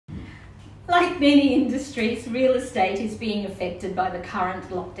Like many industries, real estate is being affected by the current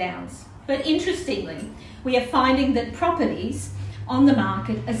lockdowns. But interestingly, we are finding that properties on the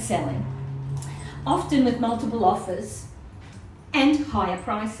market are selling, often with multiple offers and higher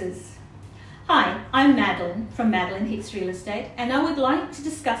prices. Hi, I'm Madeleine from Madeleine Hicks Real Estate, and I would like to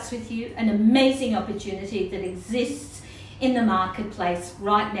discuss with you an amazing opportunity that exists in the marketplace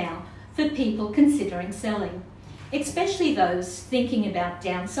right now for people considering selling, especially those thinking about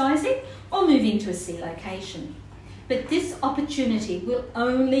downsizing or moving to a C location. But this opportunity will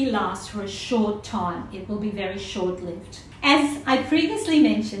only last for a short time. It will be very short-lived. As I previously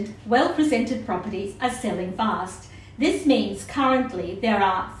mentioned, well-presented properties are selling fast. This means currently there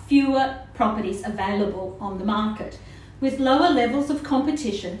are fewer properties available on the market. With lower levels of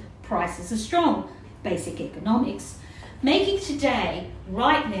competition, prices are strong. Basic economics, making today,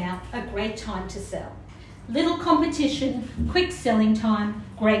 right now, a great time to sell. Little competition, quick selling time,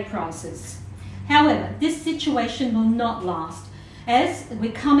 great prices. However, this situation will not last. As we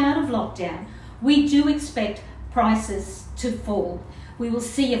come out of lockdown, we do expect prices to fall. We will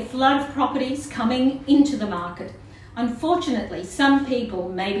see a flood of properties coming into the market. Unfortunately, some people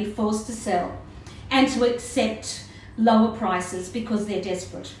may be forced to sell and to accept lower prices because they're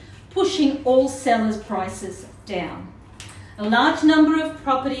desperate, pushing all sellers' prices down. A large number of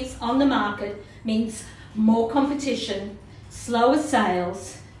properties on the market means more competition, slower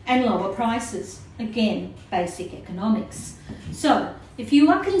sales, and lower prices. Again, basic economics. So, if you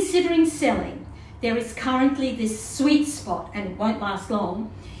are considering selling, there is currently this sweet spot, and it won't last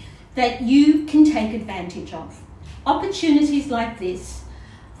long, that you can take advantage of. Opportunities like this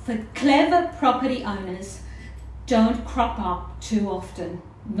for clever property owners don't crop up too often.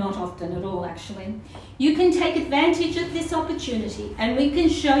 Not often at all, actually. You can take advantage of this opportunity, and we can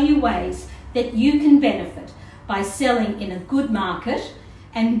show you ways that you can benefit by selling in a good market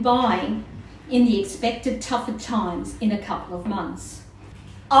and buying in the expected tougher times in a couple of months.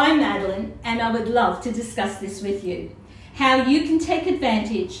 I'm Madeleine, and I would love to discuss this with you. How you can take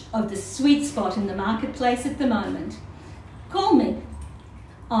advantage of the sweet spot in the marketplace at the moment. Call me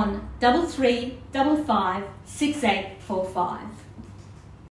on 3355 6845.